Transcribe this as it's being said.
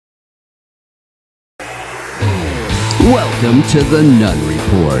Welcome to the Nunn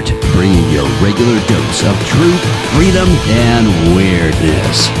Report, bringing your regular dose of truth, freedom, and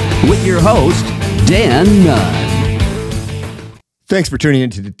weirdness. With your host, Dan Nunn. Thanks for tuning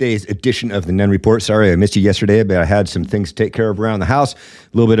into today's edition of the Nunn Report. Sorry I missed you yesterday, but I had some things to take care of around the house. A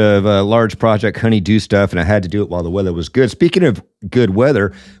little bit of large project honey-do stuff, and I had to do it while the weather was good. Speaking of good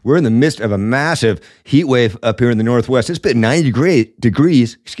weather, we're in the midst of a massive heat wave up here in the Northwest. It's been 90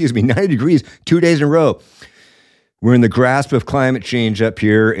 degrees 2 days in a row. We're in the grasp of climate change up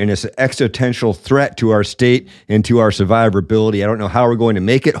here, and it's an existential threat to our state and to our survivability. I don't know how we're going to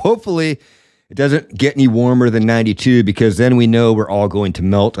make it. Hopefully, it doesn't get any warmer than 92, because then we know we're all going to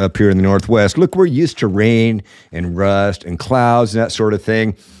melt up here in the Northwest. Look, we're used to rain and rust and clouds and that sort of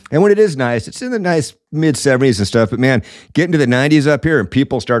thing. And when it is nice, it's in the nice mid-70s and stuff. But man, getting to the 90s up here and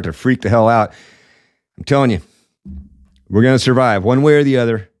people start to freak the hell out. I'm telling you, we're going to survive one way or the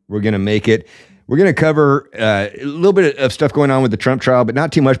other. We're going to make it. We're going to cover a little bit of stuff going on with the Trump trial, but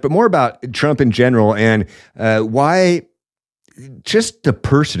not too much, but more about Trump in general and why just the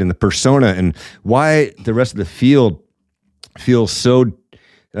person and the persona and why the rest of the field feels so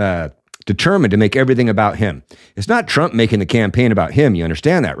determined to make everything about him. It's not Trump making the campaign about him. You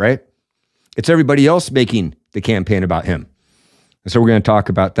understand that, right? It's everybody else making the campaign about him. And so we're going to talk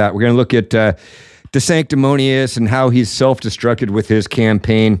about that. We're going to look at DeSanctimonious and how he's self-destructed with his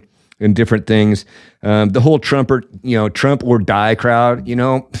campaign and different things. The whole Trump or die crowd,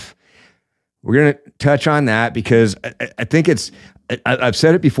 we're going to touch on that because I think I've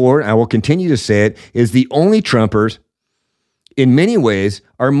said it before, and I will continue to say it, is the only Trumpers in many ways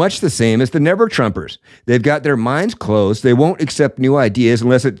are much the same as the never Trumpers. They've got their minds closed. They won't accept new ideas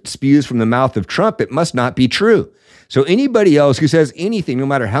unless it spews from the mouth of Trump. It must not be true. So anybody else who says anything, no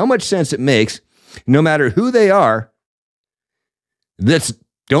matter how much sense it makes, no matter who they are,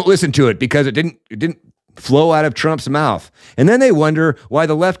 don't listen to it because it didn't flow out of Trump's mouth. And then they wonder why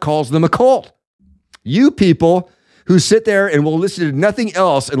the left calls them a cult. You people who sit there and will listen to nothing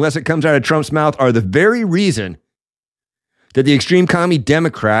else unless it comes out of Trump's mouth are the very reason that the extreme commie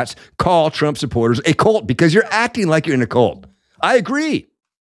Democrats call Trump supporters a cult, because you're acting like you're in a cult. I agree.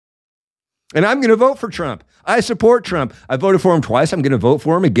 And I'm going to vote for Trump. I support Trump. I voted for him twice. I'm going to vote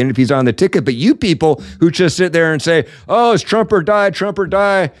for him again if he's on the ticket. But you people who just sit there and say, oh, it's Trump or die, Trump or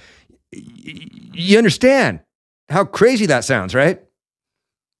die. You understand how crazy that sounds, right?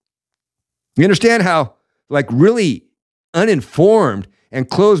 You understand how really uninformed and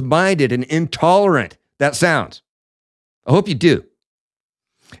closed-minded and intolerant that sounds. I hope you do.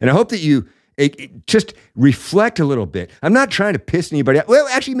 And I hope that you just reflect a little bit. I'm not trying to piss anybody off. Well,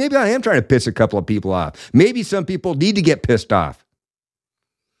 actually, maybe I am trying to piss a couple of people off. Maybe some people need to get pissed off.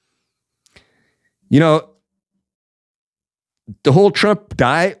 The whole Trump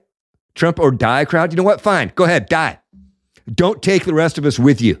or die crowd, you know what? Fine. Go ahead. Die. Don't take the rest of us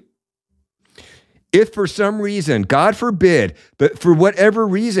with you. If for some reason, God forbid, but for whatever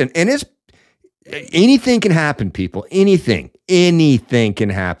reason, and anything can happen, people. Anything can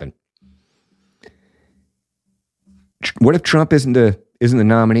happen. What if Trump isn't the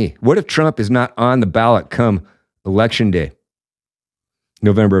nominee? What if Trump is not on the ballot come election day,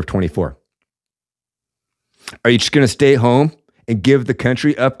 November of 24? Are you just going to stay home and give the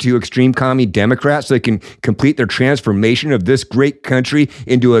country up to extreme commie Democrats so they can complete their transformation of this great country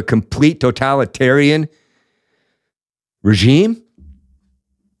into a complete totalitarian regime?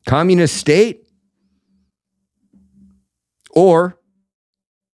 Communist state? Or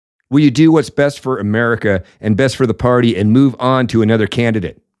will you do what's best for America and best for the party and move on to another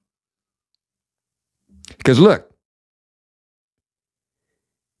candidate? Because look,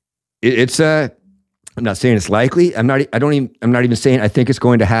 I'm not saying it's likely. I'm not even saying I think it's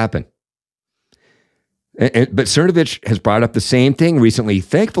going to happen. But Cernovich has brought up the same thing recently.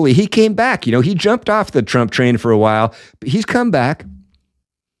 Thankfully, he came back. He jumped off the Trump train for a while, but he's come back.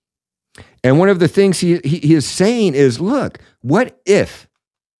 And one of the things he is saying is, look, what if?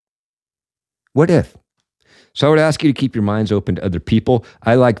 What if? So I would ask you to keep your minds open to other people.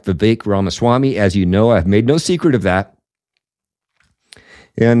 I like Vivek Ramaswamy. As you know, I've made no secret of that.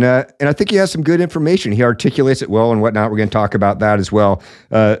 And I think he has some good information. He articulates it well and whatnot. We're going to talk about that as well.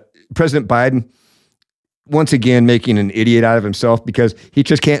 President Biden, once again, making an idiot out of himself because he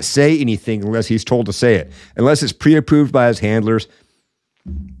just can't say anything unless he's told to say it, unless it's pre-approved by his handlers,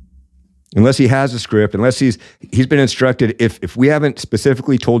 unless he has a script, unless he's been instructed. If we haven't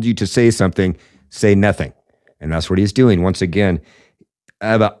specifically told you to say something, say nothing. And that's what he's doing. Once again, I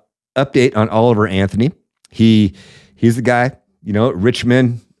have an update on Oliver Anthony. He's the guy. Rich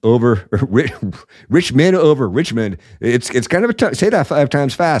men over Richmond. It's kind of a say that 5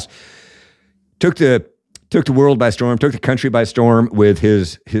 times fast. Took the took the world by storm, took the country by storm with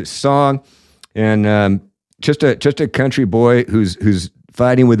his song, and just a country boy who's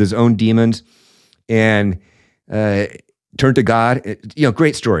fighting with his own demons, and turned to God.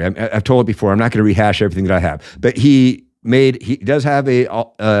 Great story. I've told it before. I'm not going to rehash everything that I have, but he does have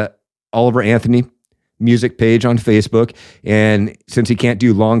a Oliver Anthony music page on Facebook, and since he can't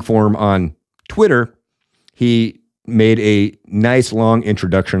do long form on Twitter, he made a nice long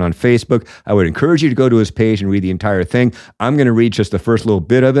introduction on Facebook. I would encourage you to go to his page and read the entire thing. I'm going to read just the first little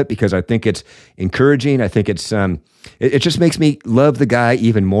bit of it because I think it's encouraging. I think it's it just makes me love the guy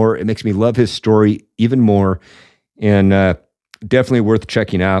even more. It makes me love his story even more, and definitely worth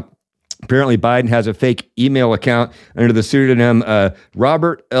checking out. Apparently, Biden has a fake email account under the pseudonym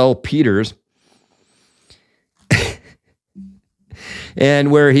Robert L. Peters,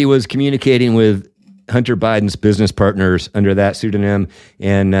 and where he was communicating with Hunter Biden's business partners under that pseudonym.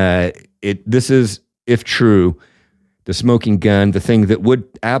 And this is, if true, the smoking gun, the thing that would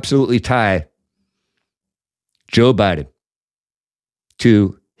absolutely tie Joe Biden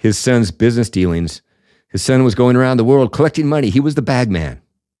to his son's business dealings. His son was going around the world collecting money. He was the bag man.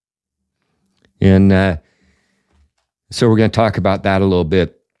 And so we're going to talk about that a little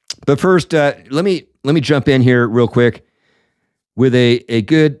bit. But first, let me jump in here real quick with a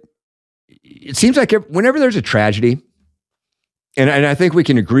good. It seems like whenever there's a tragedy, and I think we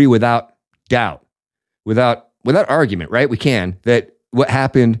can agree without doubt, without argument, right? We can, that what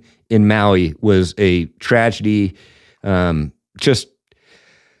happened in Maui was a tragedy, just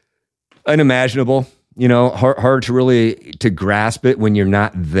unimaginable. Hard to really to grasp it when you're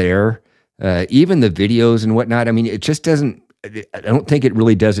not there. Even the videos and whatnot. I mean, it just doesn't. I don't think it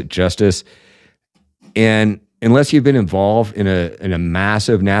really does it justice. And unless you've been involved in a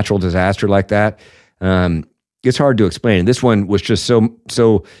massive natural disaster like that, it's hard to explain. And this one was just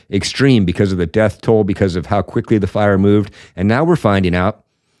so extreme because of the death toll, because of how quickly the fire moved. And now we're finding out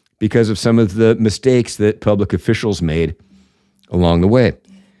because of some of the mistakes that public officials made along the way.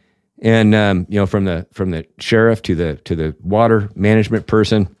 And from the sheriff to the water management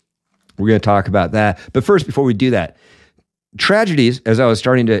person, we're going to talk about that. But first, before we do that, tragedies, as I was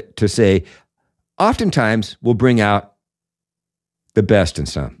starting to say, oftentimes will bring out the best in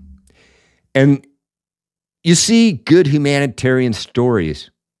some. And you see good humanitarian stories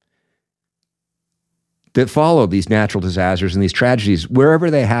that follow these natural disasters and these tragedies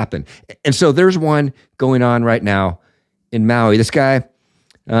wherever they happen. And so there's one going on right now in Maui. This guy,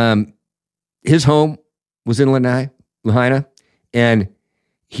 his home was in Lahaina, and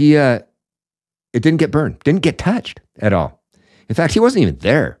he it didn't get burned, didn't get touched at all. In fact, he wasn't even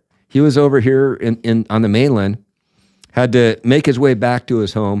there. He was over here in on the mainland, had to make his way back to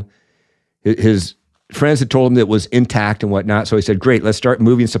his home. His friends had told him that it was intact and whatnot, so he said, great, let's start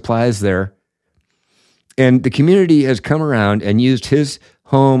moving supplies there. And the community has come around and used his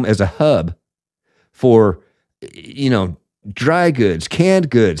home as a hub for, dry goods, canned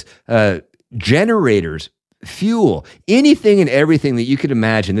goods, generators, fuel, anything and everything that you could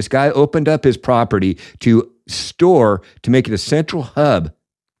imagine. This guy opened up his property to make it a central hub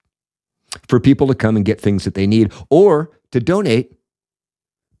for people to come and get things that they need or to donate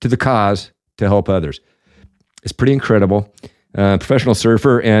to the cause to help others. It's pretty incredible. Professional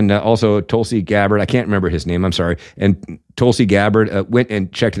surfer and also Tulsi Gabbard. I can't remember his name. I'm sorry. And Tulsi Gabbard went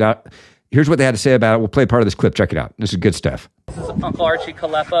and checked it out. Here's what they had to say about it. We'll play part of this clip. Check it out. This is good stuff. This is Uncle Archie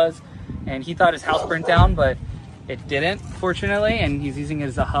Kalepa's, and he thought his house burnt down, but it didn't, fortunately, and he's using it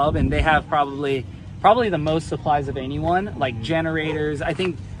as a hub, and they have probably the most supplies of anyone, like generators. I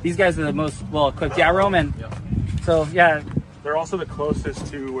think these guys are the most well equipped. Yeah, Roman. Yeah. So, yeah. They're also the closest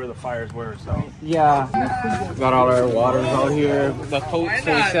to where the fires were, so. Yeah. Got all our waters out here. The coat,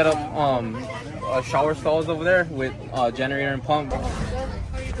 so we set up shower stalls over there with generator and pump.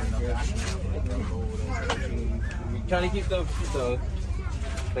 We try to keep the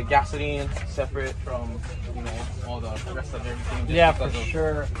gasoline separate from, all the rest of everything. Yeah, for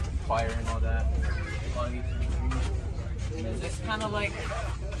sure. Fire and all that. Is this kind of like...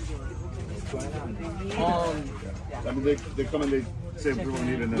 I mean, they come and they say we don't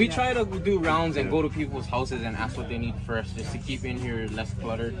need it. We try to do rounds and go to people's houses and ask what they need first, just to keep in here less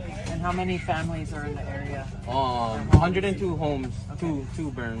cluttered. And how many families are in the area? 102 homes,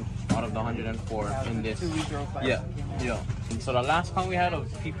 two burned out of the 104 in this. 2 week fire. Yeah. And so the last count we had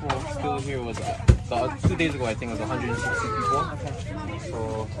of people still here was 2 days ago. I think it was 160 people. Okay.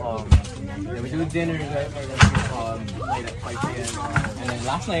 So we do dinner late at 5 p.m. And then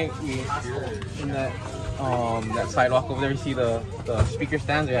last night we in that sidewalk over there, you see the speaker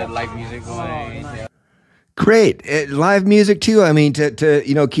stands. We had live music going. Yeah. Great. Live music too. I mean,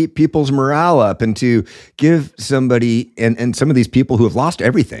 to keep people's morale up and to give somebody and some of these people who have lost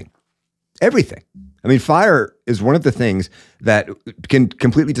everything. I mean, fire is one of the things that can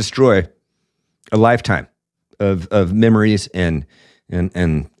completely destroy a lifetime of memories and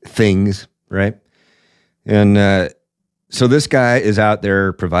things, right? And so this guy is out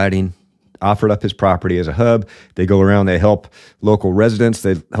there offered up his property as a hub. They go around, they help local residents,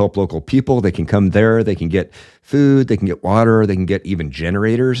 they help local people. They can come there, they can get food, they can get water, they can get even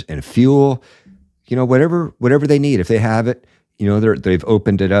generators and fuel, whatever they need. If they have it, they've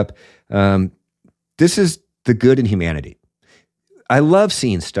opened it up. This is the good in humanity. I love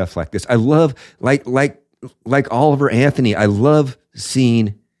seeing stuff like this. I love, like Oliver Anthony, I love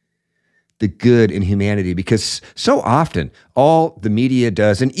seeing the good in humanity, because so often all the media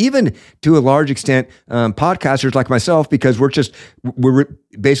does, and even to a large extent, podcasters like myself, because we're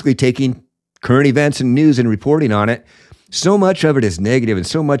basically taking current events and news and reporting on it. So much of it is negative, and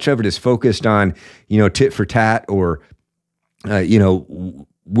so much of it is focused on, tit for tat, or,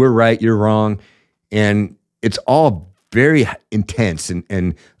 we're right, you're wrong. And it's all very intense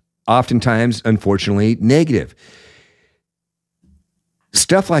and oftentimes, unfortunately, negative.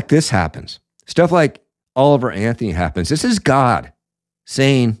 Stuff like this happens. Stuff like Oliver Anthony happens. This is God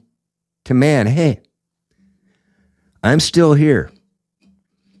saying to man, hey, I'm still here.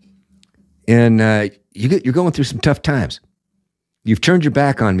 And you're going through some tough times. You've turned your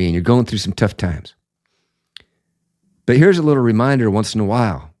back on me and you're going through some tough times. But here's a little reminder once in a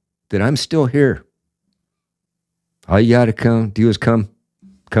while that I'm still here. All you got to do is come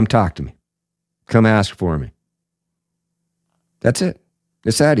talk to me. Come ask for me. That's it.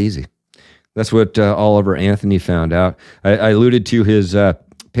 It's that easy. That's what Oliver Anthony found out. I alluded to his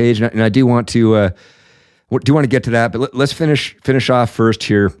page, and I do want to get to that, but let's finish off first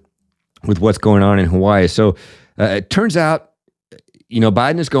here with what's going on in Hawaii. So it turns out,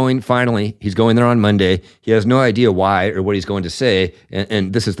 Biden is going, finally, he's going there on Monday. He has no idea why or what he's going to say,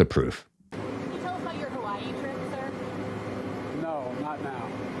 and this is the proof. Can you tell us about your Hawaii trip, sir? No, not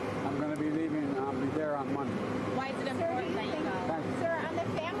now. I'm going to be leaving. I'll be there on Monday. Why is it important that you go? Sir, on the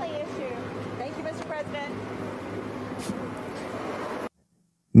family issue. Thank you, Mr. President.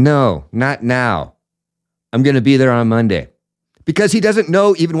 No, not now. I'm going to be there on Monday. Because he doesn't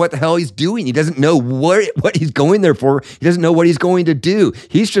know even what the hell he's doing. He doesn't know what he's going there for. He doesn't know what he's going to do.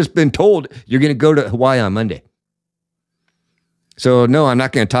 He's just been told, you're going to go to Hawaii on Monday. So no, I'm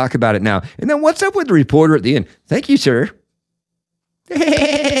not going to talk about it now. And then what's up with the reporter at the end? Thank you, sir.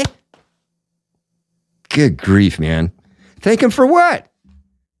 Good grief, man. Thank him for what?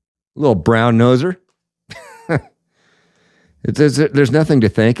 Little brown noser. There's nothing to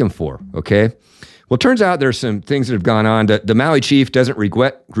thank him for, okay? Well, it turns out there's some things that have gone on. The Maui chief doesn't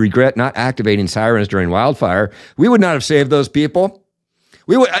regret not activating sirens during wildfire. We would not have saved those people.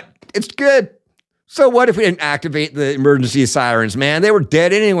 It's good. So what if we didn't activate the emergency sirens, man? They were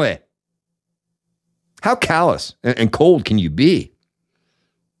dead anyway. How callous and cold can you be?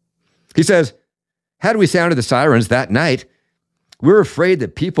 He says, had we sounded the sirens that night, we were afraid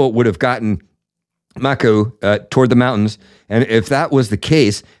that people would have gotten mako toward the mountains, and if that was the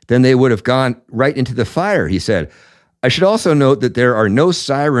case, then they would have gone right into the fire, he said. I should also note that there are no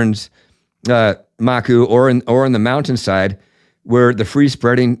sirens, maku, or in the mountainside where the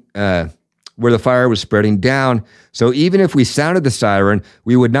where the fire was spreading down. So even if we sounded the siren,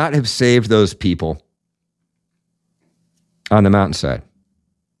 we would not have saved those people on the mountainside.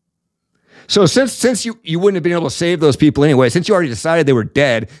 So since you wouldn't have been able to save those people anyway, since you already decided they were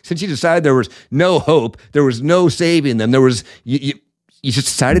dead, since you decided there was no hope, there was no saving them, you just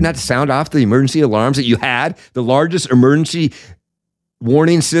decided not to sound off the emergency alarms that you had, the largest emergency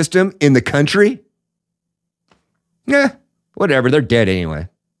warning system in the country? Yeah, whatever, they're dead anyway.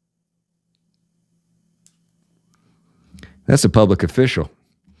 That's a public official.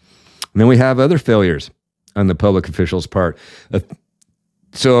 And then we have other failures on the public official's part.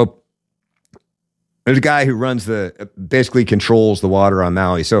 So there's a guy who basically controls the water on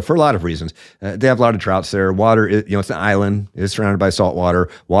Maui. So for a lot of reasons, they have a lot of droughts there. Water is, it's an island. It's surrounded by salt water.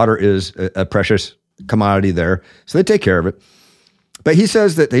 Water is a precious commodity there. So they take care of it. But he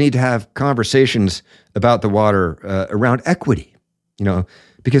says that they need to have conversations about the water around equity,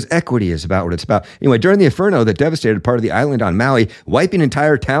 because equity is about what it's about. Anyway, during the inferno that devastated part of the island on Maui, wiping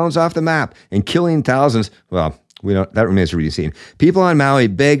entire towns off the map and killing thousands, that remains to be seen. People on Maui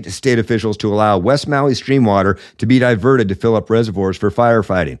begged state officials to allow West Maui stream water to be diverted to fill up reservoirs for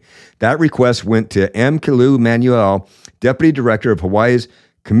firefighting. That request went to M. Kilu Manuel, Deputy Director of Hawaii's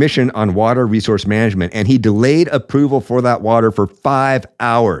Commission on Water Resource Management, and he delayed approval for that water for 5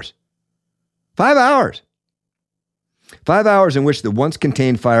 hours. 5 hours. 5 hours in which the once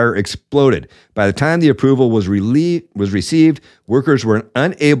contained fire exploded. By the time the approval was received, workers were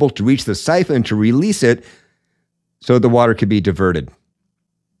unable to reach the siphon to release it so the water could be diverted.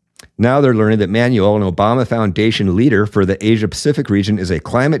 Now they're learning that Manuel, an Obama Foundation leader for the Asia Pacific region, is a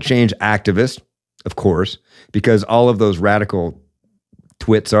climate change activist, of course, because all of those radical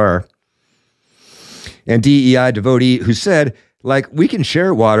twits are, and DEI devotee who said, like, we can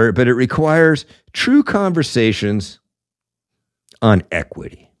share water, but it requires true conversations on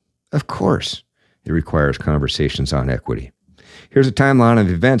equity. Of course, it requires conversations on equity. Here's a timeline of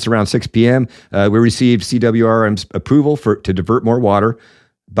events around 6 p.m. We received CWRM's approval to divert more water.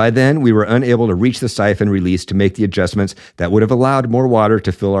 By then, we were unable to reach the siphon release to make the adjustments that would have allowed more water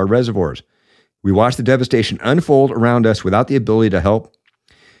to fill our reservoirs. We watched the devastation unfold around us without the ability to help.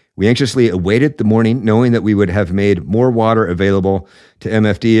 We anxiously awaited the morning, knowing that we would have made more water available to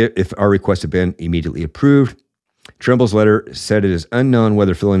MFD if our request had been immediately approved. Trimble's letter said it is unknown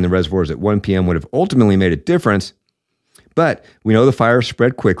whether filling the reservoirs at 1 p.m. would have ultimately made a difference, but we know the fire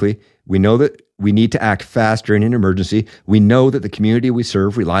spread quickly. We know that we need to act fast during an emergency. We know that the community we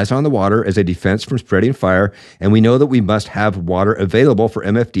serve relies on the water as a defense from spreading fire, and we know that we must have water available for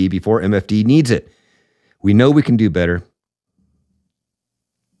MFD before MFD needs it. We know we can do better.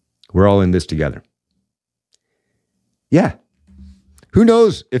 We're all in this together. Yeah. Who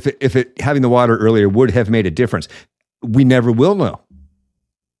knows if having the water earlier would have made a difference? We never will know.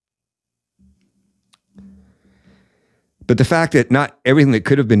 But the fact that not everything that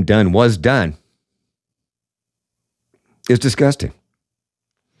could have been done was done is disgusting.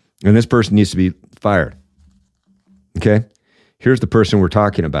 And this person needs to be fired. Okay? Here's the person we're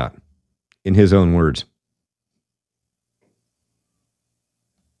talking about in his own words.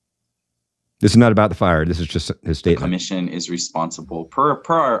 This is not about the fire. This is just his statement. The commission is responsible per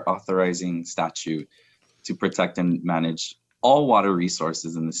our authorizing statute to protect and manage all water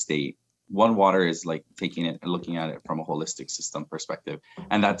resources in the state. One Water is like taking it and looking at it from a holistic system perspective.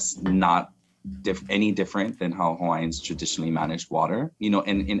 And that's not any different than how Hawaiians traditionally managed water. You know,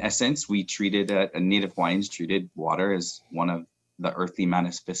 in essence, we treated Native Hawaiians treated water as one of the earthly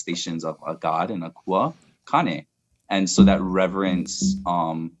manifestations of a god and a kua kane. And so that reverence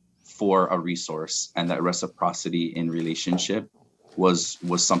for a resource and that reciprocity in relationship was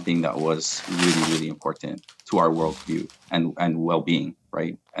something that was really, really important to our worldview and well-being,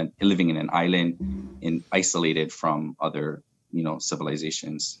 right? And living in an island, isolated from other,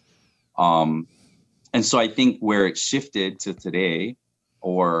 civilizations. And so I think where it shifted to today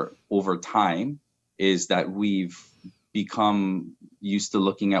or over time is that we've become used to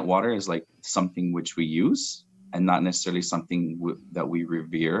looking at water as like something which we use and not necessarily something that we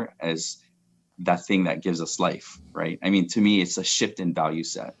revere as that thing that gives us life, right? I mean, to me, it's a shift in value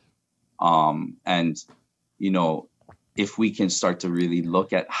set. And, if we can start to really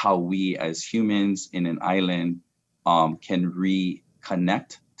look at how we as humans in an island can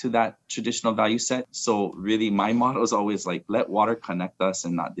reconnect to that traditional value set. So really my motto is always like, let water connect us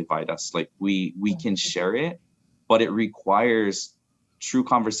and not divide us. Like we can share it, but it requires true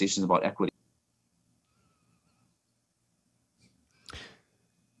conversations about equity.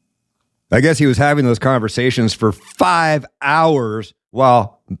 I guess he was having those conversations for 5 hours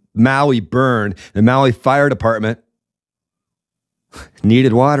while Maui burned. The Maui Fire Department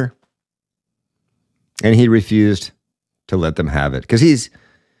needed water. And he refused to let them have it.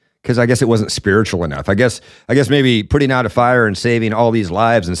 Because I guess it wasn't spiritual enough. I guess maybe putting out a fire and saving all these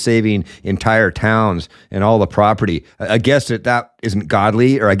lives and saving entire towns and all the property. I guess that isn't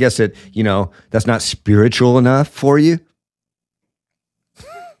godly, or I guess that's not spiritual enough for you.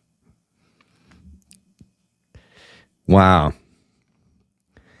 Wow.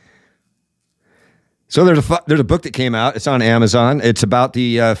 So there's a book that came out. It's on Amazon. It's about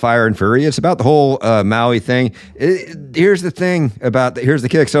the fire and fury. It's about the whole Maui thing. Here's the thing here's the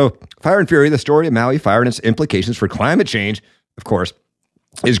kick. So Fire and Fury, the story of Maui fire and its implications for climate change, of course,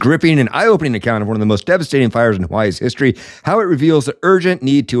 is gripping and eye-opening account of one of the most devastating fires in Hawaii's history, how it reveals the urgent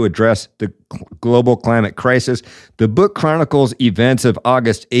need to address the global climate crisis. The book chronicles events of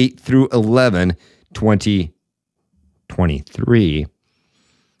August 8 through 11, 2023.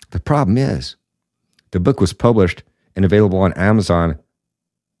 The problem is, the book was published and available on Amazon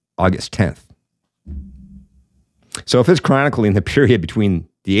August 10th. So if it's chronicling the period between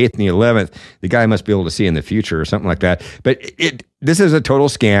the 8th and the 11th, the guy must be able to see in the future or something like that. But this is a total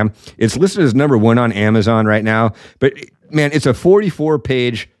scam. It's listed as number 1 on Amazon right now. But man, it's a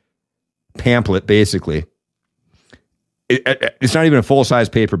 44-page pamphlet, basically. It's not even a full-size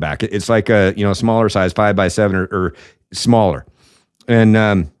paperback. It's like a smaller size, 5x7 or smaller.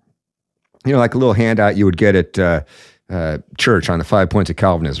 And like a little handout you would get at church on the 5 points of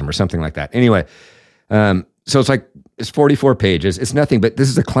Calvinism or something like that. Anyway, so it's 44 pages. It's nothing, but this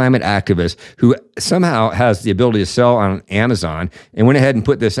is a climate activist who somehow has the ability to sell on Amazon and went ahead and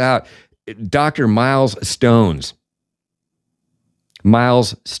put this out. Dr. Miles Stones.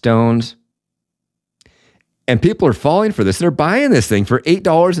 Miles Stones. And people are falling for this. They're buying this thing for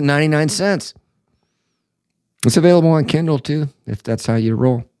 $8.99. It's available on Kindle too, if that's how you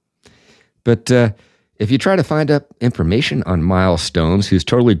roll. But if you try to find up information on Miles Stones, who's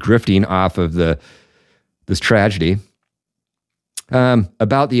totally grifting off of this tragedy,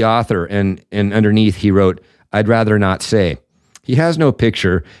 about the author, and underneath he wrote, "I'd rather not say." He has no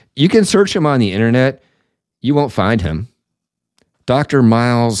picture. You can search him on the internet. You won't find him. Dr.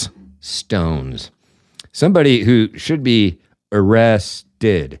 Miles Stones. Somebody who should be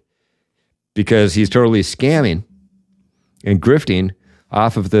arrested because he's totally scamming and grifting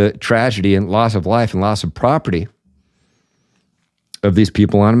off of the tragedy and loss of life and loss of property of these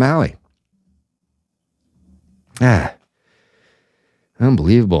people on Maui.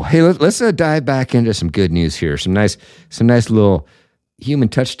 Unbelievable. Hey, let's dive back into some good news here. Some nice little human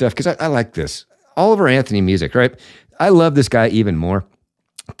touch stuff, because I like this. Oliver Anthony music, right? I love this guy even more.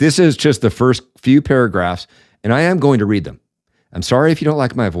 This is just the first few paragraphs, and I am going to read them. I'm sorry if you don't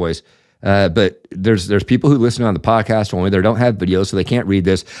like my voice, but there's people who listen on the podcast only. They don't have videos, so they can't read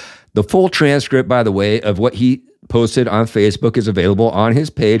this. The full transcript, by the way, of what he posted on Facebook is available on his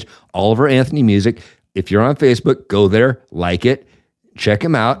page, Oliver Anthony Music. If you're on Facebook, go there, like it, check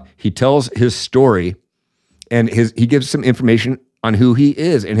him out. He tells his story, and he gives some information on who he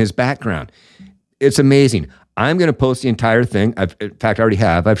is and his background. It's amazing. I'm going to post the entire thing. In fact, I already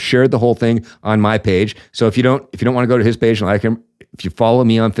have. I've shared the whole thing on my page. So if you don't want to go to his page and like him, if you follow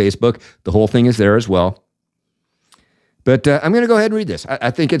me on Facebook, the whole thing is there as well. But I'm going to go ahead and read this.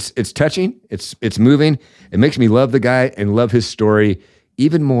 I think it's touching. It's moving. It makes me love the guy and love his story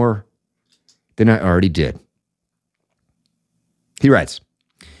even more than I already did. He writes,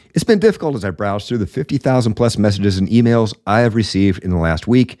 "It's been difficult as I browse through the 50,000 plus messages and emails I have received in the last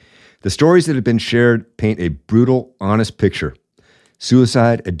week. The stories that have been shared paint a brutal, honest picture.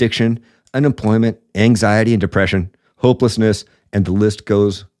 Suicide, addiction, unemployment, anxiety and depression, hopelessness, and the list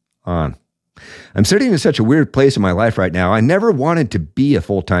goes on. I'm sitting in such a weird place in my life right now. I never wanted to be a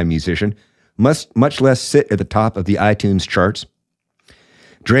full-time musician, much less sit at the top of the iTunes charts.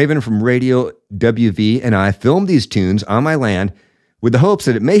 Draven from Radio WV and I filmed these tunes on my land with the hopes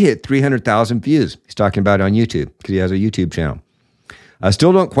that it may hit 300,000 views." He's talking about it on YouTube because he has a YouTube channel. "I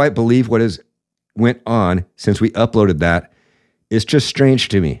still don't quite believe what has went on since we uploaded that. It's just strange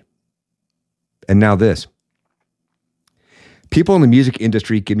to me. And now this. People in the music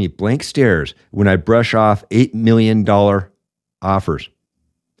industry give me blank stares when I brush off $8 million offers.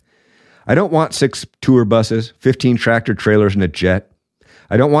 I don't want 6 tour buses, 15 tractor trailers, and a jet.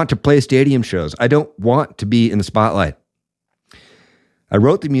 I don't want to play stadium shows. I don't want to be in the spotlight. I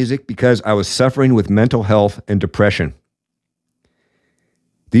wrote the music because I was suffering with mental health and depression.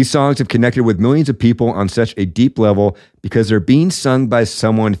 These songs have connected with millions of people on such a deep level because they're being sung by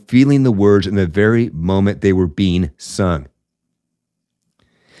someone feeling the words in the very moment they were being sung.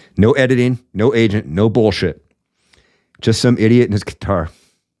 No editing, no agent, no bullshit. Just some idiot and his guitar.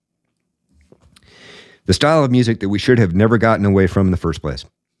 The style of music that we should have never gotten away from in the first place."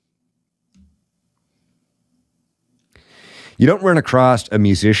 You don't run across a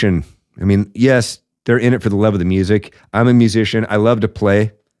musician. I mean, yes, they're in it for the love of the music. I'm a musician. I love to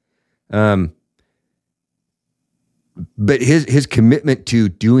play. But his commitment to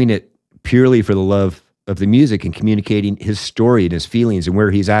doing it purely for the love of the music and communicating his story and his feelings and where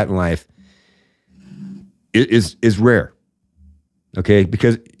he's at in life is rare. Okay?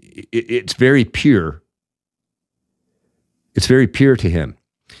 Because it's very pure. It's very pure to him.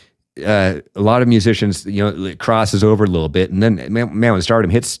 A lot of musicians, it crosses over a little bit, and then man, when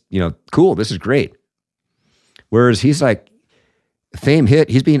stardom hits, cool, this is great. Whereas he's like, fame hit,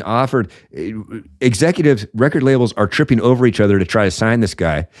 he's being offered, executives, record labels are tripping over each other to try to sign this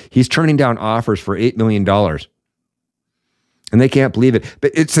guy. He's turning down offers for $8 million. And they can't believe it.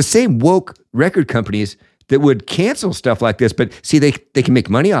 But it's the same woke record companies that would cancel stuff like this, but see, they can make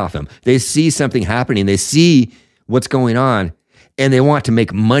money off him. They see something happening. They see what's going on, and they want to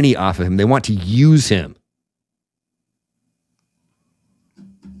make money off of him. They want to use him.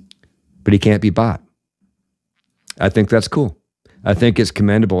 But he can't be bought. I think that's cool. I think it's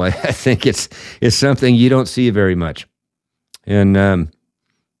commendable. I think it's something you don't see very much. And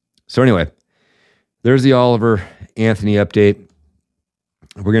so anyway, there's the Oliver Anthony update.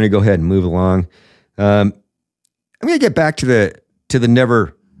 We're going to go ahead and move along. I'm going to get back to the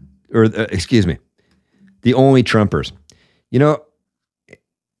the only Trumpers. You know,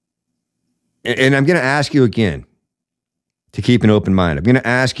 and I'm going to ask you again to keep an open mind. I'm going to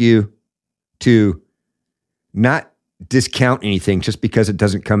ask you to not discount anything just because it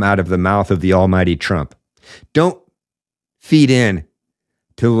doesn't come out of the mouth of the almighty Trump. Don't feed in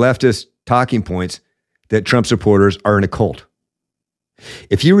to leftist talking points that Trump supporters are in a cult.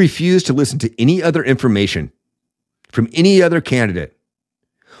 If you refuse to listen to any other information from any other candidate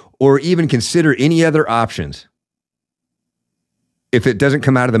or even consider any other options, if it doesn't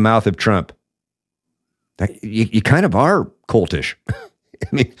come out of the mouth of Trump, you kind of are cultish. I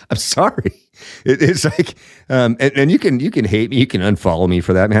mean, I'm sorry. It's like, and you can hate me, you can unfollow me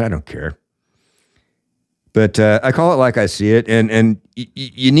for that, man. I don't care. But I call it like I see it, and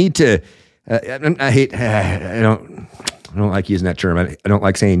you need to. I don't like using that term. I don't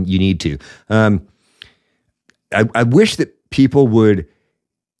like saying you need to. I wish that people would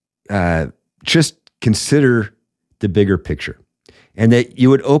just consider the bigger picture, and that you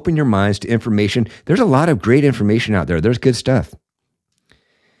would open your minds to information. There's a lot of great information out there. There's good stuff.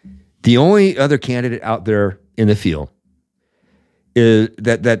 The only other candidate out there in the field is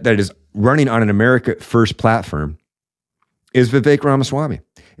that is running on an America First platform is Vivek Ramaswamy.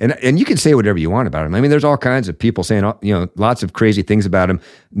 And you can say whatever you want about him. I mean, there's all kinds of people saying, lots of crazy things about him,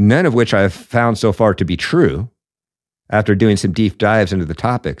 none of which I've found so far to be true after doing some deep dives into the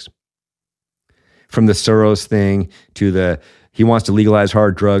topics. From the Soros thing to the he wants to legalize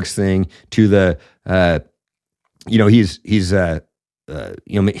hard drugs thing to the, he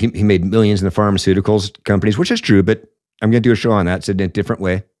made millions in the pharmaceuticals companies, which is true, but I'm going to do a show on that. It's in a different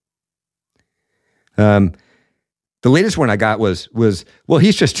way. The latest one I got was, well,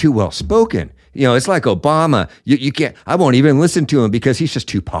 he's just too well spoken. It's like Obama. You can't, I won't even listen to him because he's just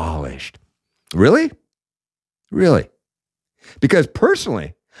too polished. Really? Really? Because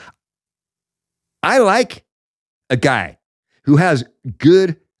personally, I like a guy who has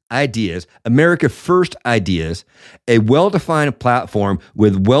good ideas, America First ideas, a well-defined platform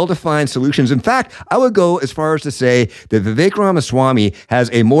with well-defined solutions. In fact, I would go as far as to say that Vivek Ramaswamy has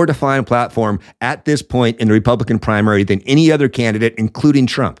a more defined platform at this point in the Republican primary than any other candidate, including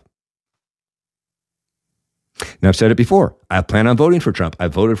Trump. Now, I've said it before. I plan on voting for Trump. I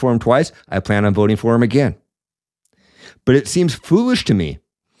voted for him twice. I plan on voting for him again. But it seems foolish to me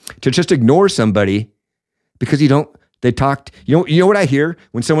to just ignore somebody because they talked, you know what I hear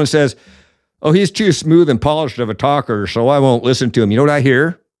when someone says, oh, he's too smooth and polished of a talker, so I won't listen to him. You know what I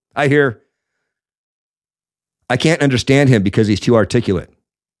hear? I hear, I can't understand him because he's too articulate.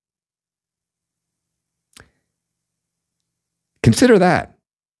 Consider that,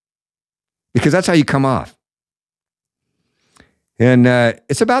 because that's how you come off. And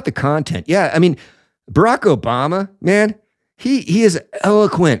it's about the content. Yeah, I mean, Barack Obama, man, he is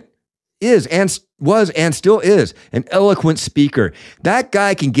eloquent, was and still is an eloquent speaker. That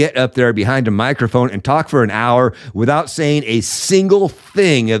guy can get up there behind a microphone and talk for an hour without saying a single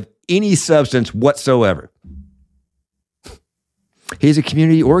thing of any substance whatsoever. He's a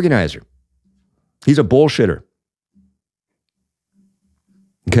community organizer. He's a bullshitter.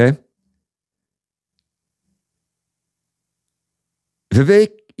 Okay?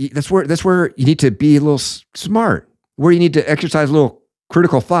 Vivek, that's where you need to be a little smart, where you need to exercise a little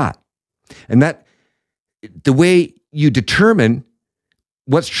critical thought. And that the way you determine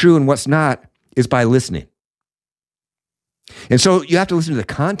what's true and what's not is by listening. And so you have to listen to the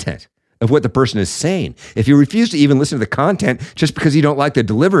content of what the person is saying. If you refuse to even listen to the content just because you don't like the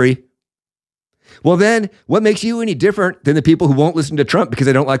delivery, well then, what makes you any different than the people who won't listen to Trump because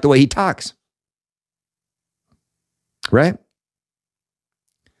they don't like the way he talks? Right?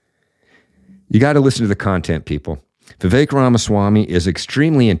 You got to listen to the content, people. Vivek Ramaswamy is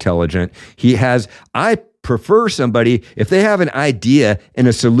extremely intelligent. I prefer somebody, if they have an idea and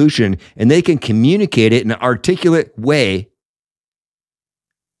a solution and they can communicate it in an articulate way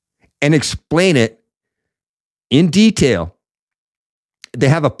and explain it in detail. They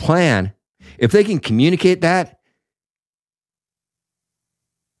have a plan. If they can communicate that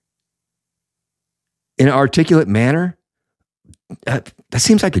in an articulate manner, that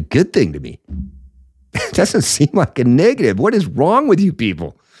seems like a good thing to me. It doesn't seem like a negative. What is wrong with you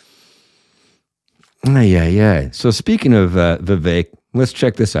people? Yeah. So speaking of Vivek, let's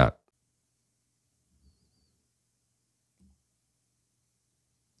check this out.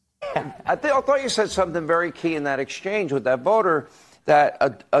 I thought you said something very key in that exchange with that voter,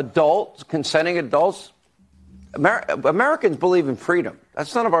 that consenting adults, Americans believe in freedom.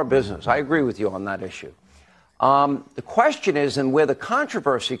 That's none of our business. I agree with you on that issue. The question is, and where the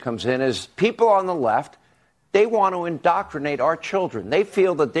controversy comes in, is people on the left, they want to indoctrinate our children. They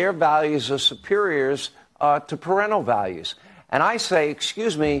feel that their values are superiors to parental values. And I say,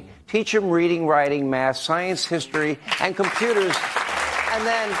 excuse me, teach them reading, writing, math, science, history, and computers, and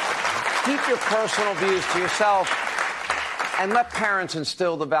then keep your personal views to yourself and let parents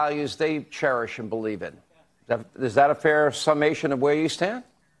instill the values they cherish and believe in. Is that a fair summation of where you stand?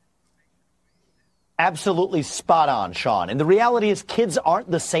 Absolutely spot on, Sean. And the reality is kids aren't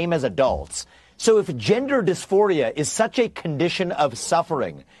the same as adults. So if gender dysphoria is such a condition of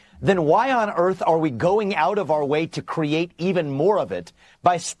suffering, then why on earth are we going out of our way to create even more of it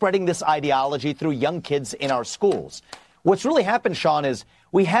by spreading this ideology through young kids in our schools? What's really happened, Sean, is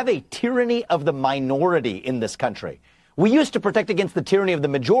we have a tyranny of the minority in this country. We used to protect against the tyranny of the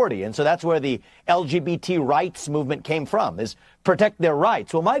majority, and so that's where the LGBT rights movement came from, is protect their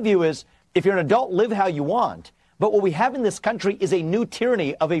rights. Well, my view is, if you're an adult, live how you want. But what we have in this country is a new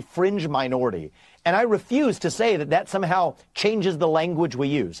tyranny of a fringe minority. And I refuse to say that that somehow changes the language we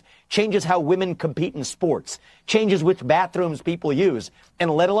use, changes how women compete in sports, changes which bathrooms people use,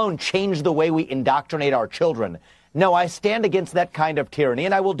 and let alone change the way we indoctrinate our children. No, I stand against that kind of tyranny,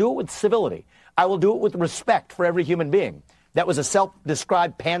 and I will do it with civility. I will do it with respect for every human being. That was a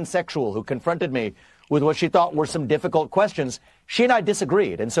self-described pansexual who confronted me with what she thought were some difficult questions. She and I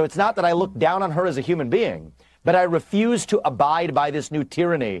disagreed, and so it's not that I look down on her as a human being, but I refuse to abide by this new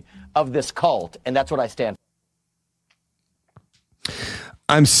tyranny of this cult, and that's what I stand for.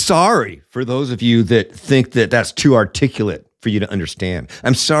 I'm sorry for those of you that think that that's too articulate for you to understand.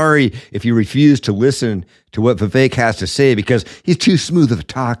 I'm sorry if you refuse to listen to what Vivek has to say because he's too smooth of a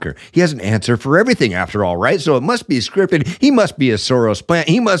talker. He has an answer for everything after all, right? So it must be scripted. He must be a Soros plant.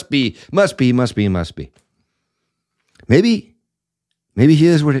 He must be. Maybe he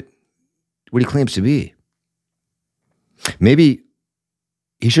is what he claims to be. Maybe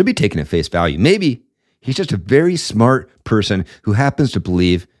he should be taken at face value. Maybe he's just a very smart person who happens to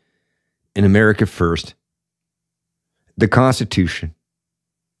believe in America first, the Constitution,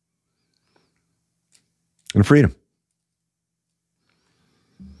 and freedom.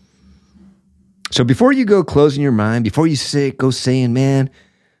 So before you go closing your mind, before you go saying, man,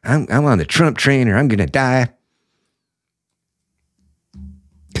 I'm on the Trump train or I'm going to die,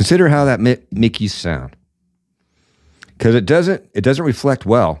 consider how that make you sound. Because it doesn't reflect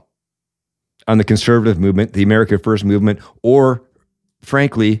well on the conservative movement, the America First movement, or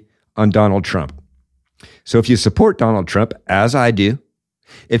frankly, on Donald Trump. So if you support Donald Trump, as I do,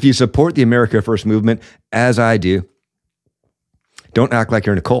 if you support the America First movement, as I do, don't act like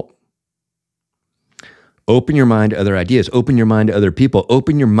you're in a cult. Open your mind to other ideas. Open your mind to other people.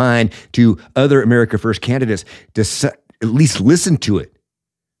 Open your mind to other America First candidates. At least listen to it.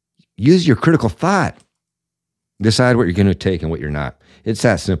 Use your critical thought. Decide what you're going to take and what you're not. It's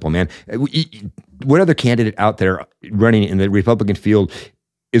that simple, man. What other candidate out there running in the Republican field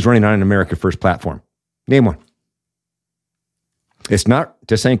is running on an America First platform? Name one. It's not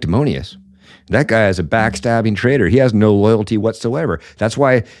to sanctimonious. That guy is a backstabbing traitor. He has no loyalty whatsoever. That's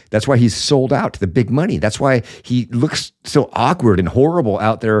why he's sold out to the big money. That's why he looks so awkward and horrible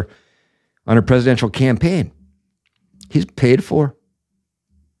out there on a presidential campaign. He's paid for.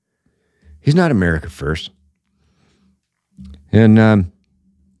 He's not America First. And the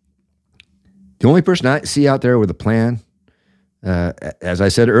only person I see out there with a plan, as I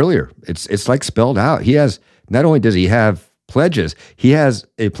said earlier, it's like spelled out. Not only does he have pledges, he has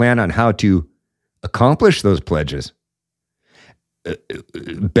a plan on how to accomplish those pledges,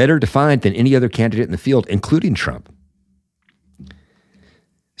 better defined than any other candidate in the field, including Trump.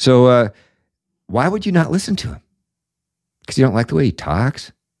 So why would you not listen to him? Because you don't like the way he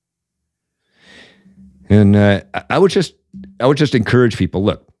talks? And I would just encourage people,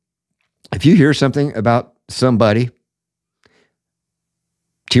 look, if you hear something about somebody,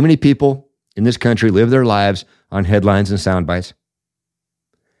 too many people in this country live their lives on headlines and sound bites.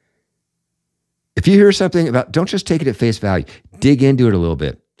 If you hear something about, don't just take it at face value. Dig into it a little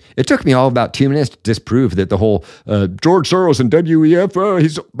bit. It took me all about 2 minutes to disprove that the whole George Soros and WEF,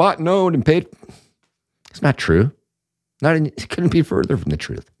 he's bought and owned and paid. It's not true. It couldn't be further from the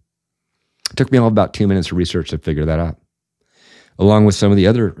truth. It took me all about 2 minutes of research to figure that out, along with some of the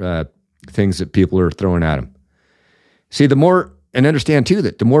other things that people are throwing at him. See, and understand too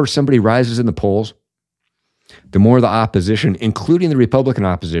that the more somebody rises in the polls, the more the opposition, including the Republican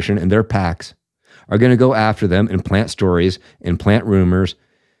opposition and their PACs, are going to go after them and plant stories and plant rumors.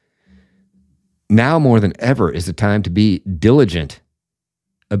 Now more than ever is the time to be diligent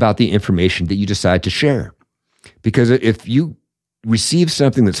about the information that you decide to share. Because if you receive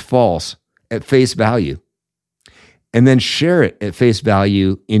something that's false at face value and then share it at face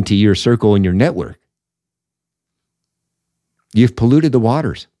value into your circle and your network, you've polluted the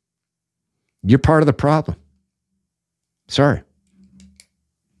waters. You're part of the problem. Sorry.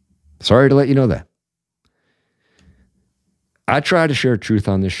 Sorry to let you know that. I try to share truth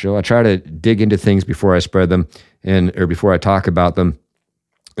on this show. I try to dig into things before I spread them or before I talk about them.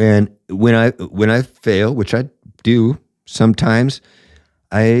 And when I fail, which I do sometimes,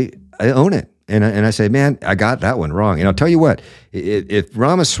 I own it. And I say, man, I got that one wrong. And I'll tell you what, if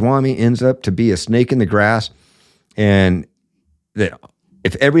Ramaswamy ends up to be a snake in the grass, and that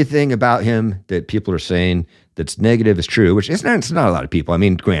if everything about him that people are saying that's negative is true, which it's not a lot of people. I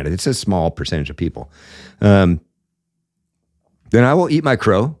mean, granted, it's a small percentage of people. Then I will eat my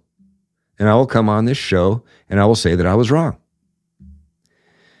crow, and I will come on this show, and I will say that I was wrong.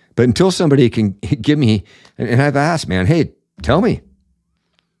 But until somebody can give me, and I've asked, man, hey, tell me,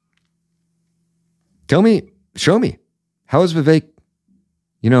 show me, how is Vivek,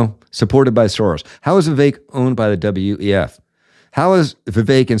 supported by Soros? How is Vivek owned by the WEF? How is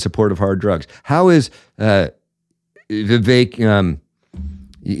Vivek in support of hard drugs? How is Vivek,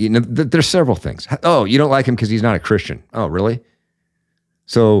 there's several things. Oh, you don't like him because he's not a Christian. Oh, really?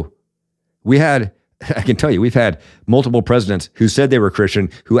 So I can tell you, we've had multiple presidents who said they were Christian,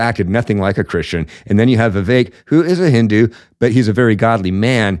 who acted nothing like a Christian. And then you have Vivek, who is a Hindu, but he's a very godly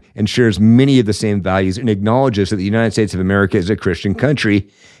man and shares many of the same values and acknowledges that the United States of America is a Christian country.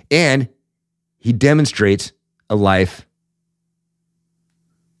 And he demonstrates a life,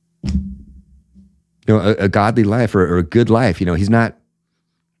 a godly life or a good life. He's not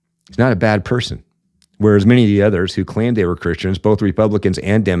a bad person. Whereas many of the others who claimed they were Christians, both Republicans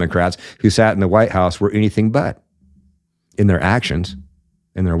and Democrats, who sat in the White House, were anything but in their actions,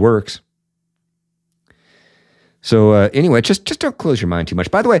 in their works. So anyway, just don't close your mind too much.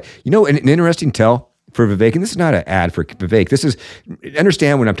 By the way, an interesting tell for Vivek, and this is not an ad for Vivek. This is,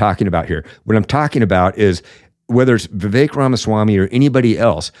 understand what I'm talking about here. What I'm talking about is whether it's Vivek Ramaswamy or anybody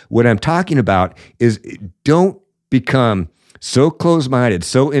else, what I'm talking about is don't become so close-minded,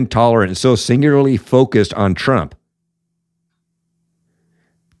 so intolerant, and so singularly focused on Trump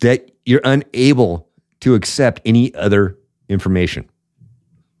that you're unable to accept any other information.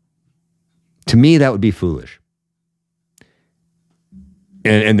 To me, that would be foolish.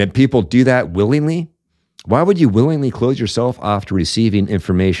 And that people do that willingly. Why would you willingly close yourself off to receiving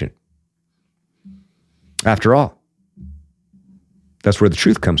information? After all, that's where the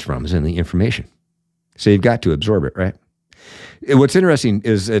truth comes from, is in the information. So you've got to absorb it, right? What's interesting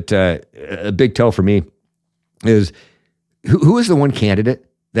is that a big tell for me is who is the one candidate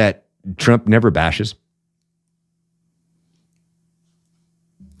that Trump never bashes?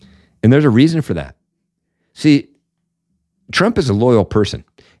 And there's a reason for that. See, Trump is a loyal person,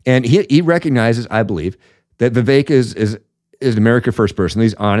 and he recognizes, I believe, that Vivek is an America First person.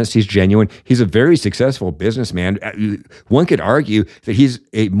 He's honest, he's genuine, he's a very successful businessman. One could argue that he's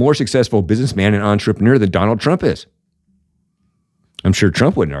a more successful businessman and entrepreneur than Donald Trump is. I'm sure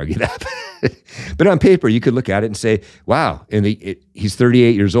Trump wouldn't argue that. But on paper, you could look at it and say, wow, he's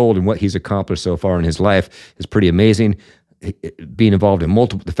 38 years old, and what he's accomplished so far in his life is pretty amazing. Being involved in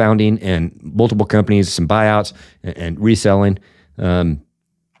the founding and multiple companies, some buyouts and reselling. But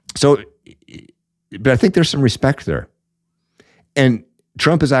I think there's some respect there. And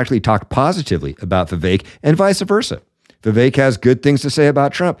Trump has actually talked positively about Vivek and vice versa. Vivek has good things to say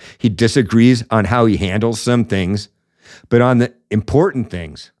about Trump. He disagrees on how he handles some things, but on the important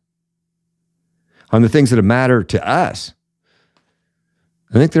things, on the things that matter to us,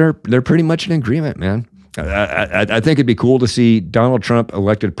 I think they're pretty much in agreement, man. I think it'd be cool to see Donald Trump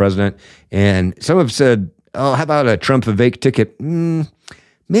elected president. And some have said, oh, how about a Trump Vivek ticket?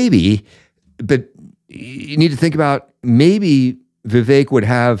 Maybe, but you need to think about maybe Vivek would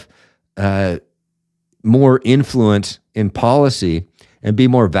have more influence in policy and be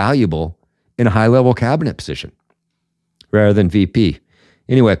more valuable in a high-level cabinet position rather than VP.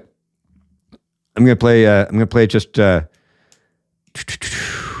 Anyway, I'm going to play just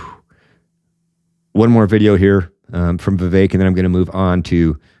one more video here from Vivek, and then I'm going to move on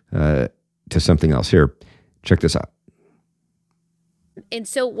to something else. Here, check this out. And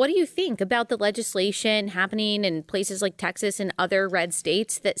so what do you think about the legislation happening in places like Texas and other red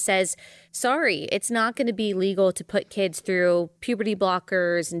states that says, sorry, it's not going to be legal to put kids through puberty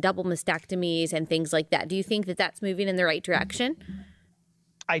blockers and double mastectomies and things like that? Do you think that that's moving in the right direction?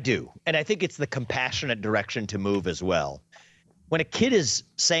 I do. And I think it's the compassionate direction to move as well. When a kid is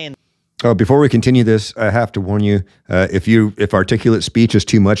saying... Oh, before we continue this, I have to warn you, if articulate speech is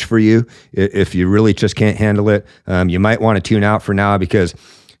too much for you, if you really just can't handle it, you might want to tune out for now because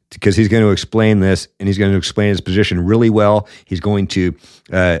he's going to explain this, and he's going to explain his position really well. He's going to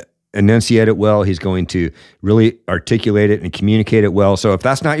enunciate it well. He's going to really articulate it and communicate it well. So if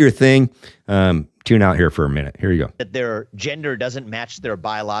that's not your thing, tune out here for a minute. Here you go. That their gender doesn't match their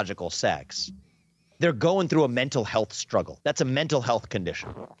biological sex. They're going through a mental health struggle. That's a mental health condition.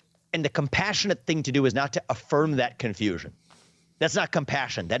 And the compassionate thing to do is not to affirm that confusion. That's not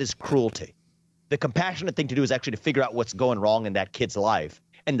compassion. That is cruelty. The compassionate thing to do is actually to figure out what's going wrong in that kid's life.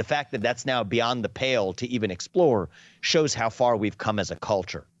 And the fact that that's now beyond the pale to even explore shows how far we've come as a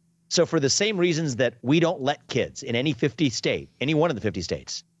culture. So for the same reasons that we don't let kids in any 50 state, any one of the 50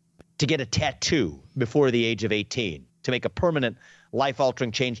 states, to get a tattoo before the age of 18, to make a permanent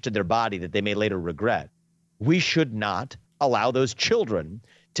life-altering change to their body that they may later regret, we should not allow those children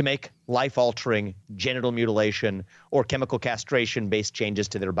to make life-altering genital mutilation or chemical castration-based changes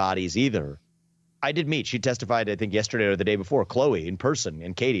to their bodies either. I did meet, she testified, I think, yesterday or the day before, Chloe in person,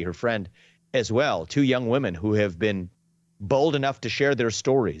 and Katie, her friend, as well, two young women who have been bold enough to share their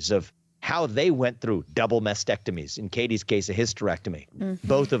stories of how they went through double mastectomies, in Katie's case, a hysterectomy,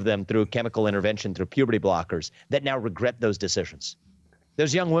 both of them through chemical intervention, through puberty blockers, that now regret those decisions.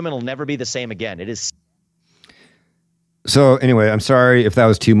 Those young women will never be the same again. It is. So anyway, I'm sorry if that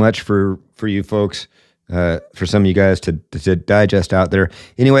was too much for you folks. For some of you guys to digest out there.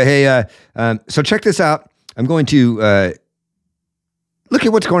 Anyway, hey, so check this out. I'm going to look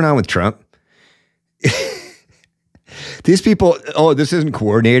at what's going on with Trump. These people, this isn't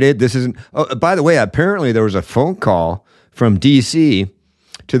coordinated. This isn't, by the way, apparently there was a phone call from D.C.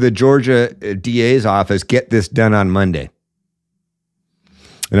 to the Georgia DA's office, get this done on Monday.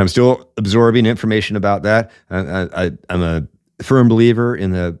 And I'm still absorbing information about that. I'm a firm believer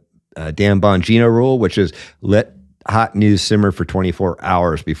in the Dan Bongino rule, which is let hot news simmer for 24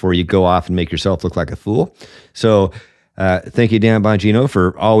 hours before you go off and make yourself look like a fool. So thank you, Dan Bongino,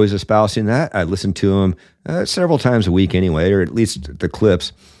 for always espousing that. I listen to him several times a week anyway, or at least the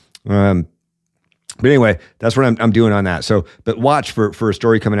clips. But anyway, that's what I'm doing on that. So, but watch for a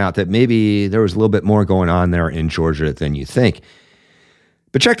story coming out that maybe there was a little bit more going on there in Georgia than you think.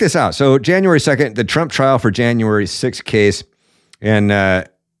 But check this out. So January 2nd, the Trump trial for January 6th case, and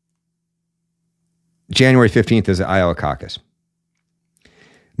January 15th is the Iowa caucus.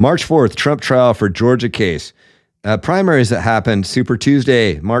 March 4th, Trump trial for Georgia case. Primaries that happened Super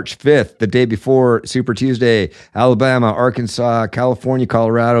Tuesday, March 5th, the day before Super Tuesday, Alabama, Arkansas, California,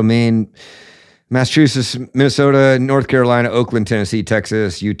 Colorado, Maine, Massachusetts, Minnesota, North Carolina, Oakland, Tennessee,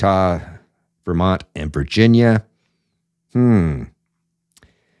 Texas, Utah, Vermont, and Virginia.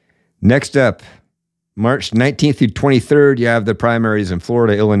 Next up, March 19th through 23rd, you have the primaries in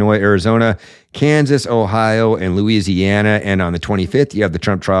Florida, Illinois, Arizona, Kansas, Ohio, and Louisiana. And on the 25th, you have the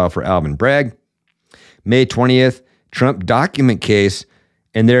Trump trial for Alvin Bragg. May 20th, Trump document case.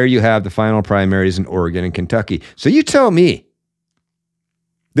 And there you have the final primaries in Oregon and Kentucky. So you tell me,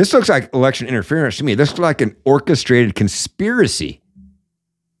 this looks like election interference to me. This looks like an orchestrated conspiracy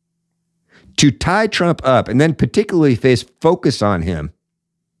to tie Trump up and then particularly focus on him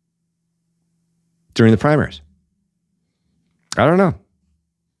during the primaries. I don't know.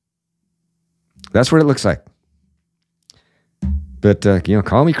 That's what it looks like. But,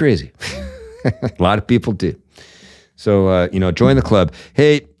 call me crazy. A lot of people do. So, join the club.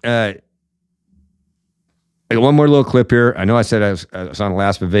 Hey, I got one more little clip here. I know I said I was on the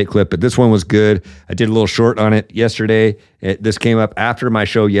last Vivek clip, but this one was good. I did a little short on it yesterday. This came up after my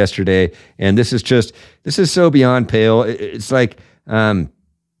show yesterday. And this is so beyond pale. It's like, I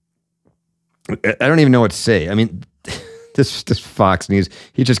don't even know what to say. I mean, this Fox News,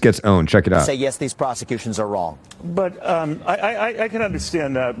 he just gets owned. Check it out. Say, yes, these prosecutions are wrong. But I can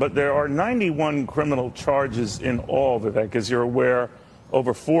understand that. But there are 91 criminal charges in all, Vivek, as you're aware,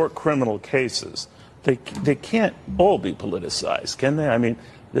 over 4 criminal cases. They can't all be politicized, can they? I mean,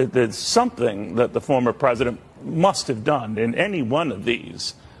 there's something that the former president must have done in any one of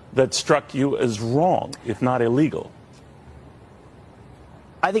these that struck you as wrong, if not illegal.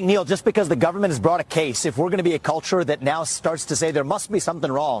 I think, Neil, just because the government has brought a case, if we're going to be a culture that now starts to say there must be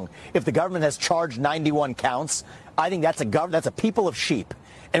something wrong, if the government has charged 91 counts, I think that's a people of sheep.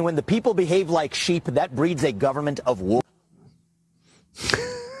 And when the people behave like sheep, that breeds a government of wolves.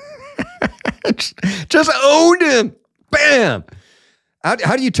 Just owned him. Bam. How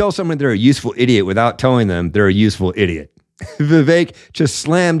do you tell someone they're a useful idiot without telling them they're a useful idiot? Vivek just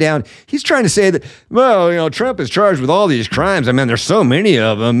slammed down. He's trying to say that, well, Trump is charged with all these crimes. I mean, there's so many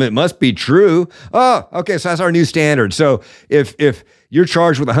of them. It must be true. Oh, okay. So that's our new standard. So if you're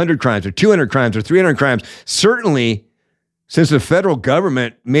charged with 100 crimes or 200 crimes or 300 crimes, certainly since the federal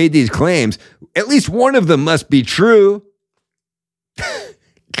government made these claims, at least one of them must be true.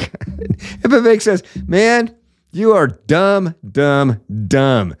 And Vivek says, man, you are dumb, dumb,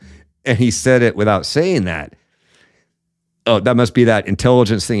 dumb. And he said it without saying that. Oh, that must be that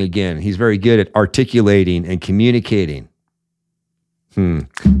intelligence thing again. He's very good at articulating and communicating.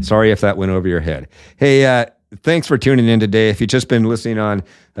 Sorry if that went over your head. Hey, thanks for tuning in today. If you've just been listening on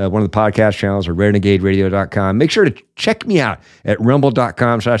one of the podcast channels or renegaderadio.com, make sure to check me out at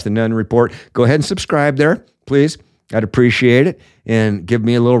rumble.com/The Nunn Report. Go ahead and subscribe there, please. I'd appreciate it. And give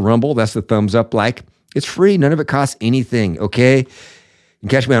me a little rumble. That's the thumbs up like. It's free. None of it costs anything, okay? You can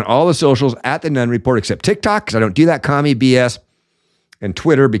catch me on all the socials at The Nunn Report, except TikTok, because I don't do that commie BS, and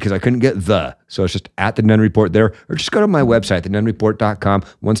Twitter, because I couldn't get the. So it's just at The Nunn Report there, or just go to my website, thenunnreport.com.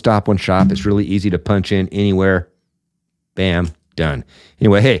 One stop, one shop. It's really easy to punch in anywhere. Bam, done.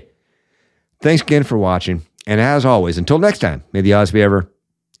 Anyway, hey, thanks again for watching. And as always, until next time, may the odds be ever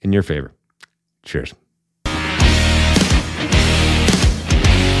in your favor. Cheers.